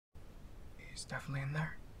He's definitely in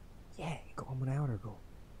there. Yeah, he got home an hour ago.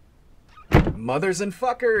 Mothers and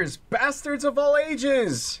fuckers! Bastards of all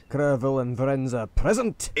ages! Gravel and Varenza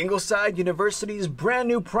present! Ingleside University's brand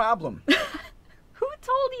new problem. Who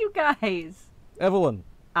told you guys? Evelyn.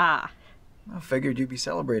 Ah. I figured you'd be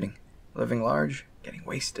celebrating. Living large, getting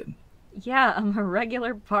wasted. Yeah, I'm a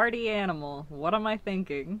regular party animal. What am I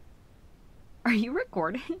thinking? Are you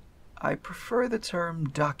recording? I prefer the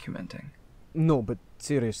term documenting. No, but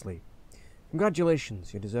seriously.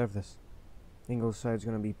 Congratulations, you deserve this. Ingleside's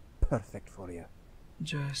gonna be perfect for you.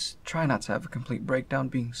 Just try not to have a complete breakdown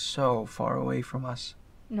being so far away from us.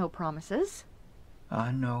 No promises.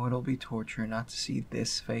 I know it'll be torture not to see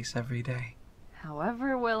this face every day.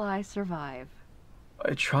 However will I survive?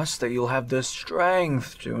 I trust that you'll have the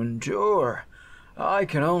strength to endure. I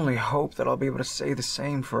can only hope that I'll be able to say the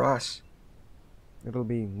same for us. It'll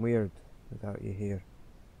be weird without you here.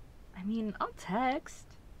 I mean, I'll text.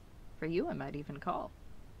 For you, I might even call.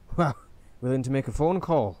 Well, willing to make a phone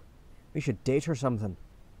call. We should date or something.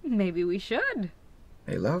 Maybe we should.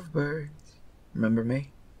 Hey, lovebirds. Remember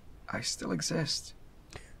me? I still exist.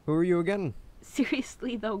 Who are you again?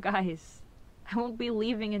 Seriously though, guys. I won't be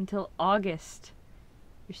leaving until August.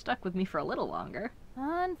 You're stuck with me for a little longer.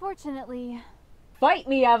 Unfortunately. Fight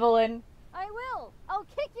me, Evelyn! I will! I'll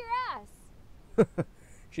kick your ass!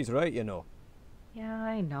 She's right, you know. Yeah,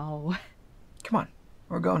 I know. Come on,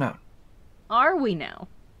 we're going out. Are we now?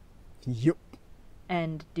 Yup.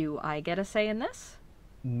 And do I get a say in this?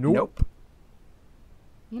 Nope.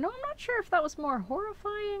 You know, I'm not sure if that was more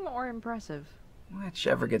horrifying or impressive.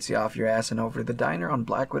 Whichever gets you off your ass and over to the diner on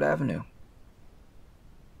Blackwood Avenue.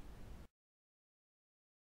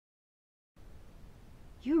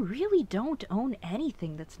 You really don't own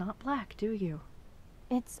anything that's not black, do you?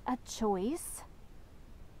 It's a choice.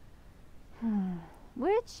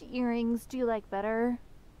 Which earrings do you like better?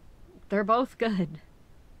 They're both good.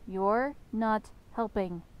 You're not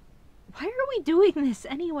helping. Why are we doing this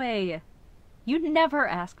anyway? You never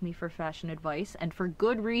ask me for fashion advice, and for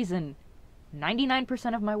good reason.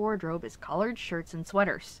 99% of my wardrobe is collared shirts and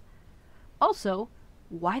sweaters. Also,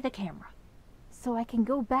 why the camera? So I can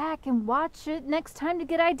go back and watch it next time to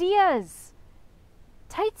get ideas.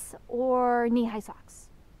 Tights or knee-high socks?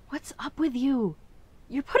 What's up with you?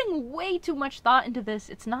 You're putting way too much thought into this.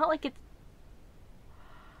 It's not like it's...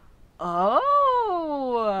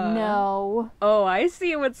 Oh! No. Oh, I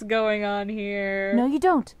see what's going on here. No, you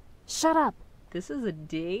don't. Shut up. This is a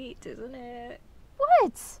date, isn't it?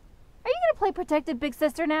 What? Are you gonna play protective big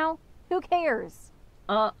sister now? Who cares?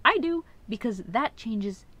 I do, because that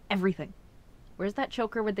changes everything. Where's that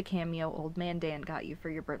choker with the cameo Old Man Dan got you for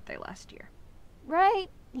your birthday last year? Right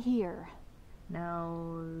here.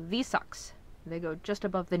 Now, these socks. They go just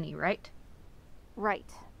above the knee, right?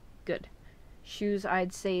 Right. Good. Shoes,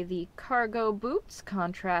 I'd say the cargo boots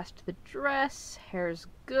contrast the dress. Hair's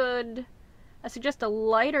good. I suggest a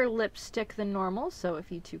lighter lipstick than normal, so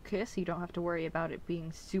if you two kiss, you don't have to worry about it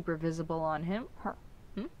being super visible on him. Her.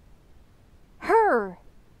 Hmm? Her!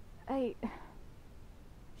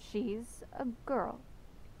 She's a girl.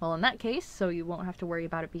 Well, in that case, so you won't have to worry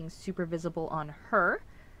about it being super visible on her.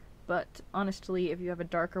 But honestly, if you have a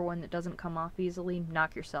darker one that doesn't come off easily,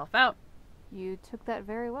 knock yourself out. You took that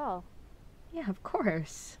very well. Yeah, of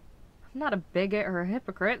course. I'm not a bigot or a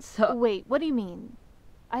hypocrite, so... Wait, what do you mean?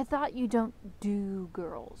 I thought you don't do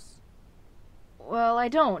girls. Well, I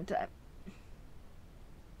don't.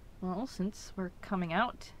 Well, since we're coming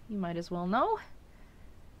out, you might as well know.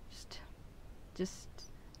 Just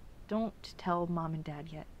don't tell Mom and Dad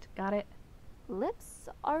yet. Got it? Lips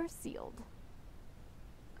are sealed.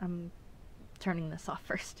 I'm turning this off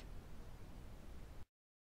first.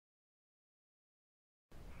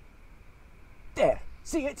 There,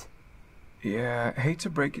 see it? Yeah, hate to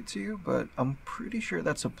break it to you, but I'm pretty sure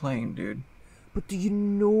that's a plane, dude. But do you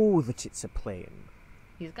know that it's a plane?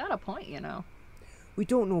 He's got a point, you know. We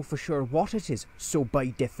don't know for sure what it is, so by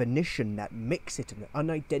definition that makes it an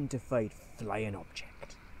unidentified flying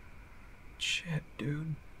object. Shit,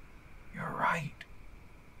 dude. You're right.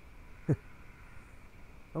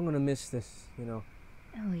 I'm gonna miss this, you know.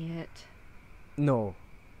 Elliot. No.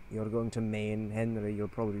 You're going to Maine, Henry. You're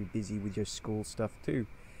probably busy with your school stuff too.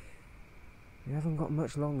 You haven't got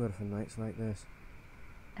much longer for nights like this.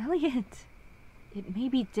 Elliot. It may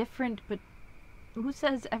be different, but who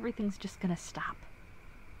says everything's just gonna stop?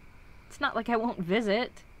 It's not like I won't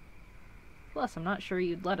visit. Plus, I'm not sure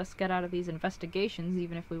you'd let us get out of these investigations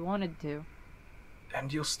even if we wanted to.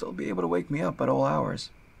 And you'll still be able to wake me up at all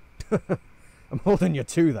hours. I'm holding you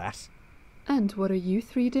to that. And what are you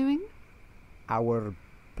three doing? Our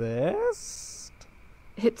best?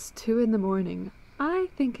 It's 2 in the morning. I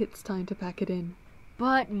think it's time to pack it in.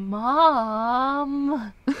 But,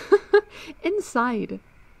 Mom! Inside.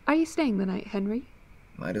 Are you staying the night, Henry?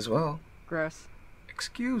 Might as well. Gross.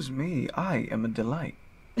 Excuse me, I am a delight.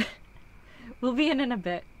 We'll be in a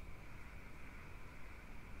bit.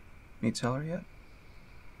 Need tell her yet?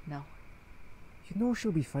 No. You know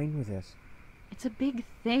she'll be fine with this. It's a big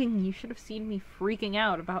thing. You should have seen me freaking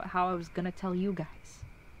out about how I was gonna tell you guys.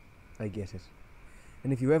 I get it.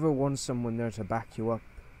 And if you ever want someone there to back you up,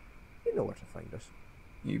 you know where to find us.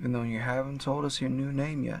 Even though you haven't told us your new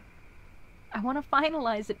name yet. I want to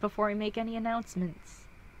finalize it before I make any announcements.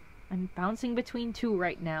 I'm bouncing between two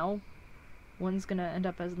right now. One's gonna end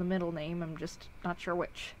up as the middle name, I'm just not sure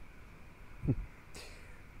which.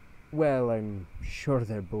 Well, I'm sure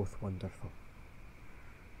they're both wonderful.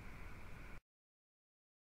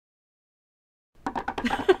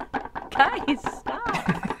 Guys,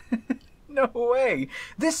 stop! No way!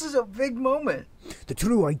 This is a big moment! The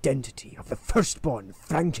true identity of the firstborn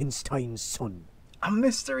Frankenstein's son. A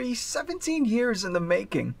mystery 17 years in the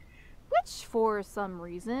making. Which, for some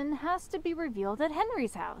reason, has to be revealed at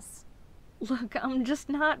Henry's house. Look, I'm just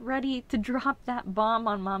not ready to drop that bomb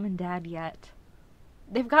on Mom and Dad yet.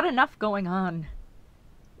 They've got enough going on.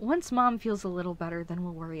 Once Mom feels a little better, then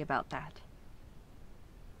we'll worry about that.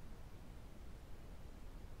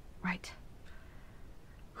 Right.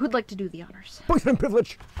 Who'd like to do the honors? Boyfriend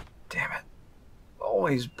privilege! Damn it.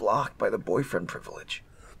 Always blocked by the boyfriend privilege.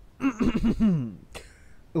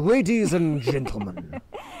 Ladies and gentlemen,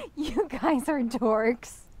 You guys are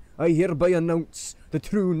dorks. I hereby announce the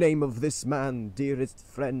true name of this man, dearest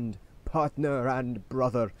friend, partner, and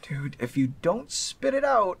brother. Dude, if you don't spit it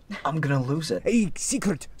out, I'm gonna lose it. A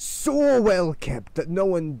secret so well kept that no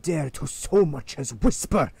one dare to so much as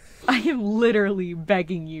whisper. I am literally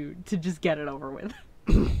begging you to just get it over with.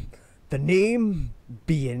 The name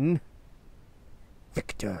being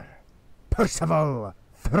Victor Percival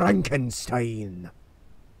Frankenstein.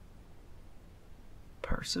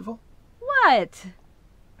 Percival? What?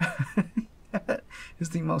 That is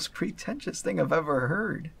the most pretentious thing I've ever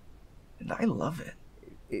heard. And I love it.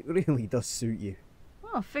 It really does suit you.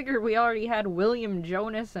 Well, figured we already had William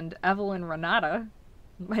Jonas and Evelyn Renata.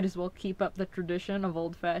 Might as well keep up the tradition of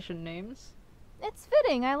old-fashioned names. It's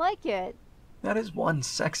fitting, I like it. That is one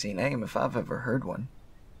sexy name if I've ever heard one.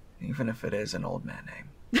 Even if it is an old man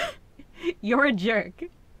name. You're a jerk.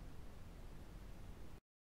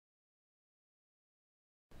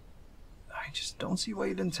 I just don't see why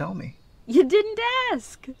you didn't tell me. You didn't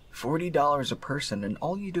ask. $40 a person, and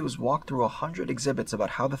all you do is walk through 100 exhibits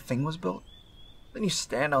about how the thing was built? Then you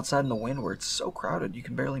stand outside in the wind where it's so crowded you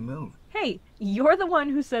can barely move. Hey, you're the one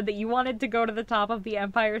who said that you wanted to go to the top of the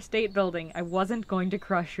Empire State Building. I wasn't going to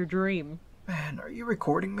crush your dream. Man, are you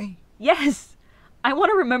recording me? Yes! I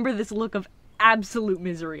want to remember this look of absolute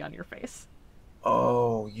misery on your face.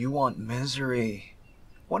 Oh, you want misery.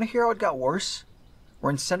 Want to hear how it got worse? We're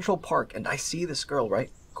in Central Park, and I see this girl, right?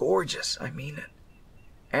 Gorgeous, I mean it.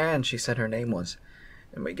 And she said her name was.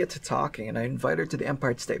 And we get to talking, and I invite her to the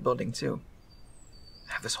Empire State Building, too.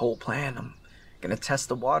 I have this whole plan. I'm gonna test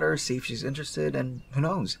the water, see if she's interested, and who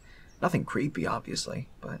knows? Nothing creepy, obviously,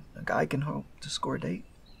 but a guy can hope to score a date.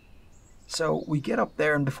 So we get up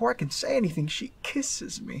there, and before I can say anything, she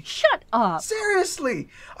kisses me. Shut up! Seriously!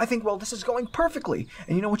 I think, well, this is going perfectly.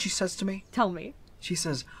 And you know what she says to me? Tell me. She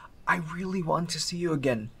says, I really want to see you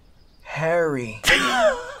again. Harry.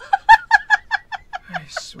 I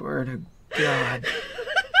swear to God.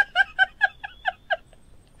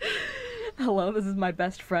 Hello, this is my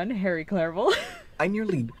best friend, Harry Clairville. I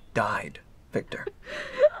nearly died, Victor.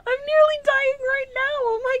 I'm nearly dying right now,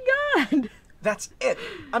 oh my god! That's it.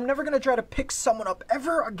 I'm never gonna try to pick someone up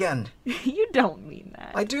ever again. You don't mean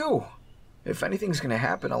that. I do. If anything's gonna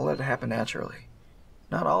happen, I'll let it happen naturally.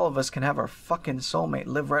 Not all of us can have our fucking soulmate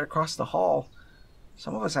live right across the hall.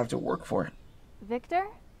 Some of us have to work for it. Victor?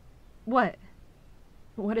 What?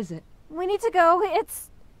 What is it? We need to go. It's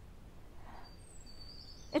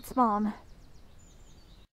Mom.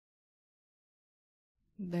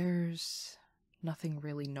 There's nothing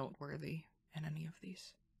really noteworthy in any of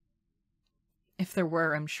these. If there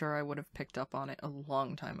were, I'm sure I would have picked up on it a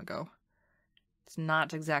long time ago. It's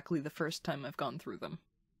not exactly the first time I've gone through them.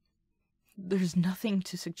 There's nothing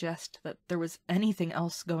to suggest that there was anything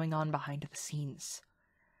else going on behind the scenes.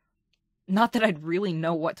 Not that I'd really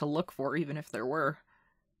know what to look for, even if there were.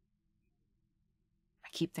 I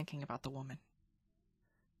keep thinking about the woman.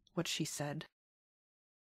 What she said.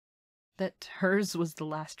 That hers was the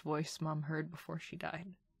last voice Mom heard before she died.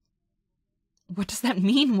 What does that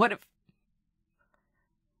mean? What if...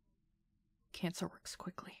 Cancer works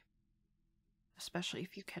quickly. Especially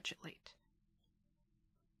if you catch it late.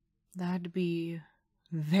 That'd be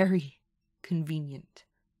very convenient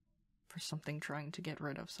for something trying to get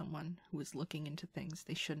rid of someone who is looking into things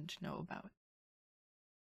they shouldn't know about.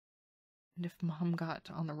 And if Mom got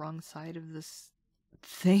on the wrong side of this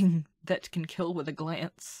thing that can kill with a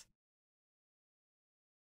glance.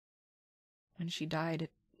 When she died,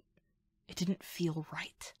 it didn't feel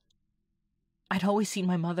right. I'd always seen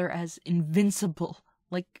my mother as invincible,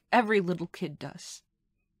 like every little kid does.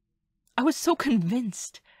 I was so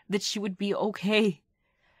convinced that she would be okay.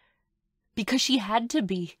 Because she had to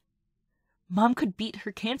be. Mom could beat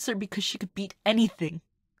her cancer because she could beat anything.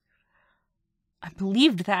 I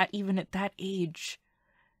believed that even at that age.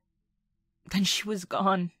 Then she was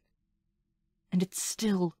gone. And it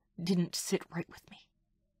still didn't sit right with me.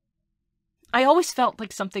 I always felt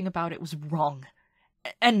like something about it was wrong.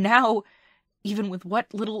 And now, even with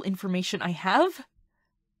what little information I have,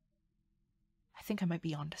 I think I might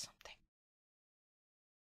be onto something.